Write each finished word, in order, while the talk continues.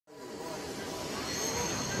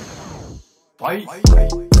Fight.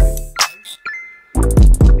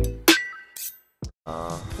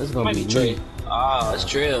 This is gonna Might be be Trey. me. Ah, it's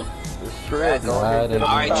Trill. It's Trey.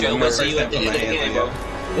 Alright, Trill, we'll see you at the end of the game, bro.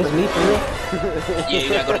 It's me for real? Yeah, you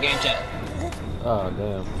gotta go to game chat. Oh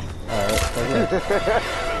damn.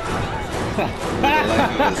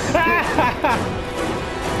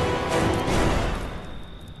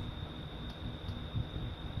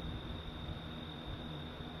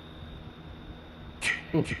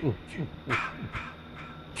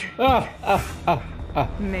 Alright,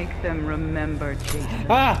 Make them remember, Jason.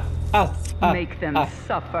 Make them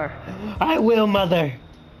suffer. I will, Mother.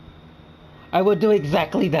 I will do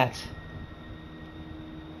exactly that.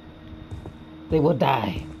 They will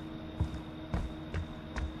die.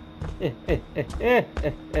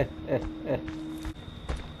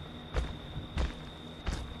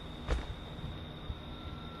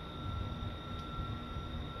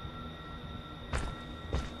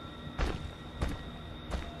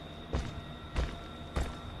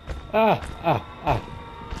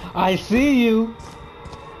 I see you.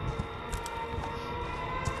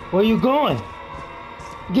 Where you going?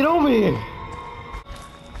 Get over here.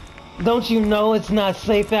 Don't you know it's not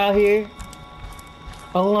safe out here?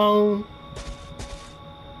 Alone?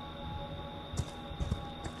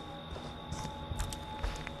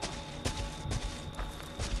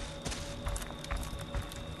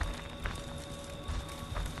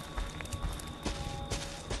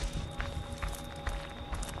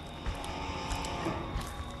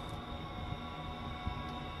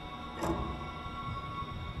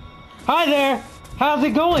 Hi there! How's it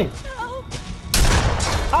going? No.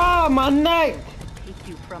 Ah, my neck! Take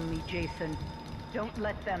you from me, Jason. Don't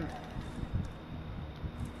let them.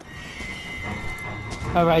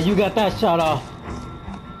 Alright, you got that shot off.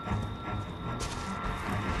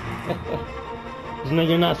 You know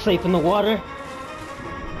you're not safe in the water?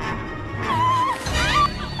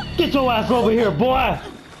 Get your ass over here, boy!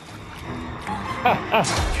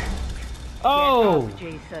 Oh! Get up,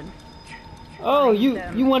 Jason. Oh, you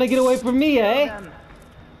want to get away from me, eh? Them.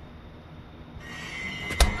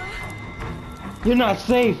 You're not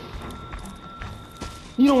safe.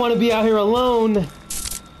 You don't want to be out here alone.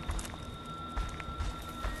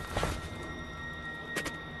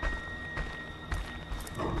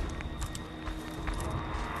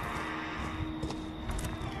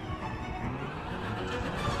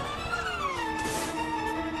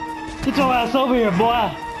 Get your ass over here,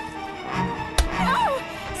 boy.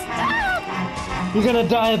 You're gonna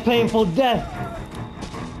die a painful death.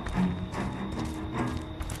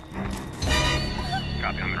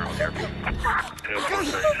 Copy on the road here.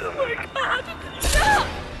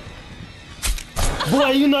 Boy,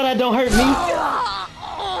 you know that don't hurt me.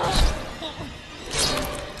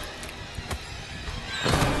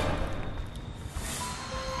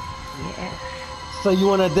 Yes. So you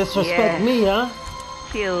wanna disrespect Yes. me, huh?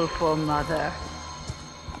 Kill for mother.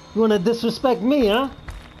 You wanna disrespect me, huh?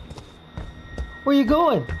 Where you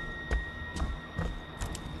going?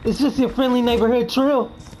 It's just your friendly neighborhood Trill.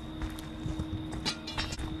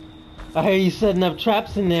 I hear you setting up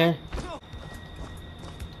traps in there.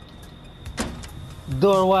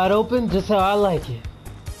 Door wide open, just how I like it.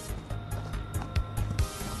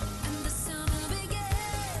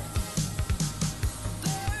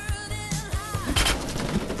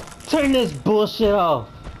 Turn this bullshit off.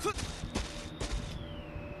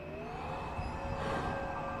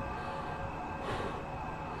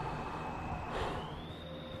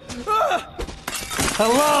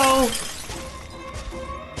 Hello?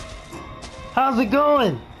 How's it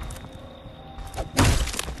going?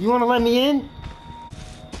 You want to let me in?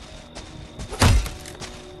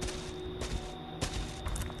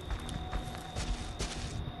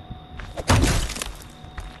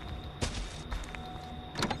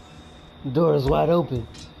 Door is wide open.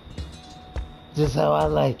 Just how I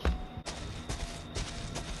like it.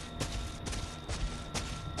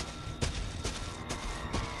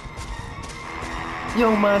 You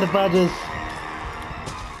don't mind if I just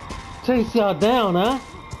chase y'all down, huh?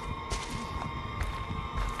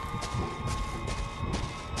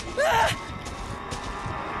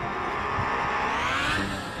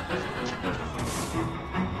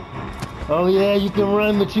 Oh yeah, you can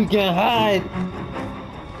run but you can't hide.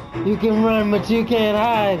 You can run but you can't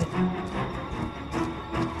hide.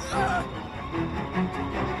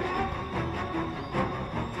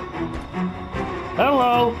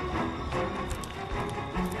 Hello.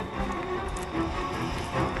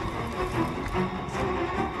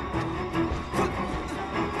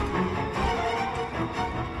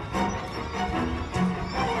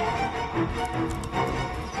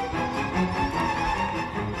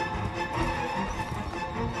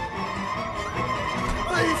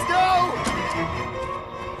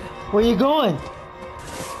 Where you going?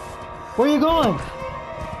 Where you going?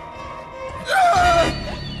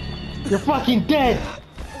 You're fucking dead.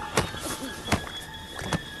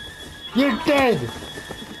 You're dead.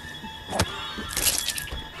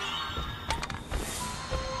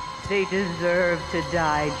 They deserve to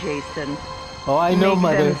die, Jason. Oh, I know, Make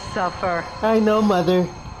Mother. them suffer. I know, Mother.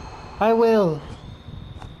 I will.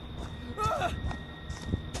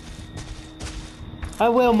 I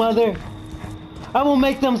will, Mother. I will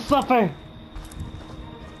make them suffer.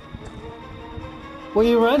 Where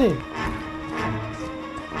you running?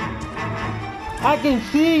 I can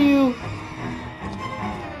see you.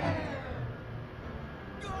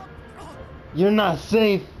 You're not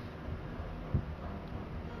safe.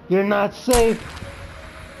 You're not safe.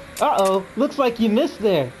 Uh-oh. Looks like you missed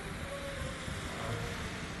there.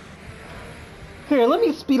 Here, let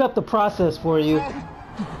me speed up the process for you.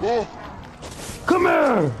 Come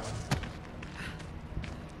here!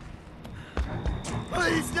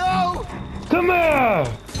 Please, no! Come here!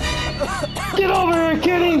 Get over here,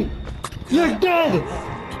 kitty! You're dead!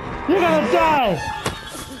 You're gonna die!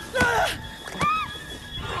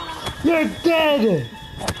 You're dead!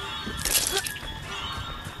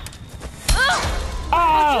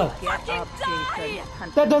 Ah! Get up, Jason.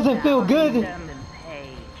 Hunt That them doesn't feel down, good. eat them and pay.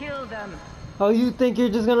 Kill them. Oh, you think you're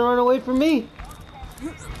just gonna run away from me?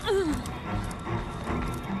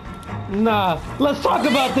 Nah, let's talk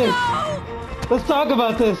about this! Let's talk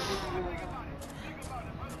about this!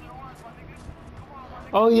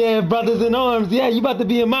 Oh yeah, brothers in arms. Yeah, you about to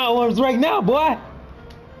be in my arms right now, boy!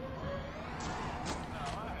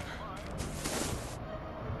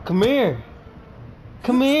 Come here.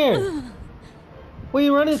 Come here. Where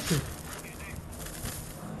you running to?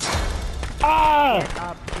 Ah! Get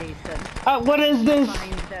up, Jason. What is this?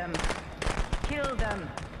 Find them. Kill them.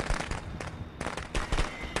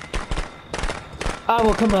 I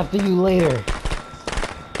will come after you later.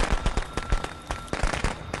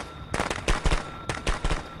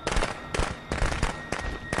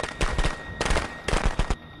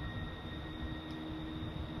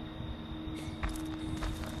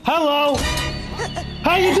 Hello!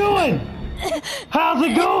 How you doing? How's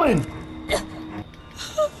it going?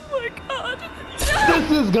 Oh my god.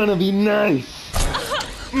 This is gonna be nice.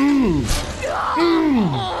 Mmm.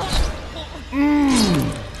 Mmm.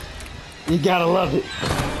 Mmm. You gotta love it.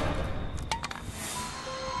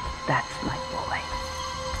 That's my boy.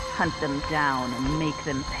 Hunt them down and make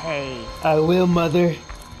them pay. I will, Mother.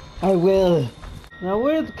 I will. Now,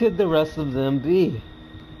 where could the rest of them be?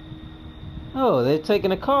 Oh, they're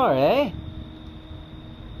taking a car, eh?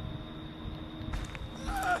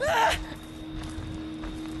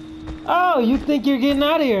 Oh, you think you're getting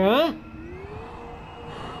out of here, huh?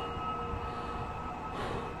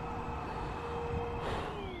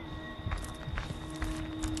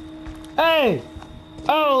 Hey!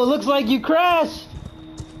 Oh, looks like you crashed!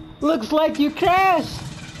 Looks like you crashed!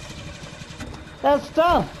 That's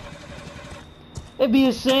tough. It'd be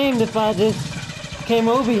a shame if I just came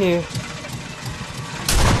over here.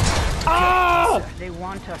 Ah! They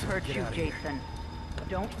want to hurt you, Jason.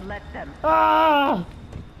 Don't let them. Ah!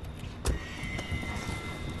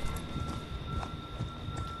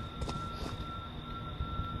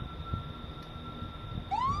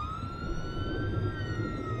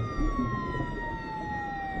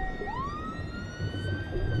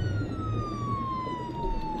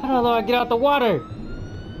 I don't know how to get out the water.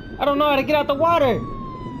 I don't know how to get out the water.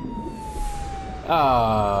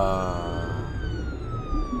 Ah.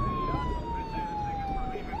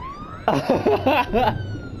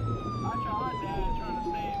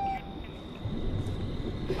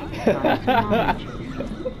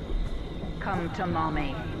 Come to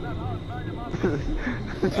mommy.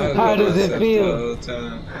 How does it feel?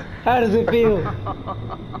 How does it feel?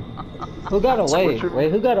 Who got away?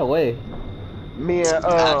 Wait, who got away? Me and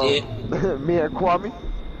I did. me and Kwame.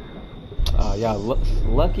 Oh, y'all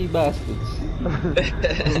lucky bastards.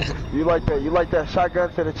 You like that? You like that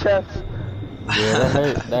shotgun to the chest? Yeah, that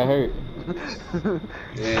hurt. That hurt.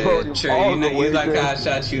 Yeah, Trey, you like how I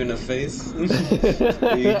shot you in the face?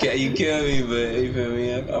 you killed me, but you feel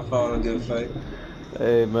me? I fought a good fight.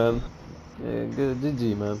 Hey, man. Yeah, good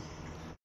GG, man.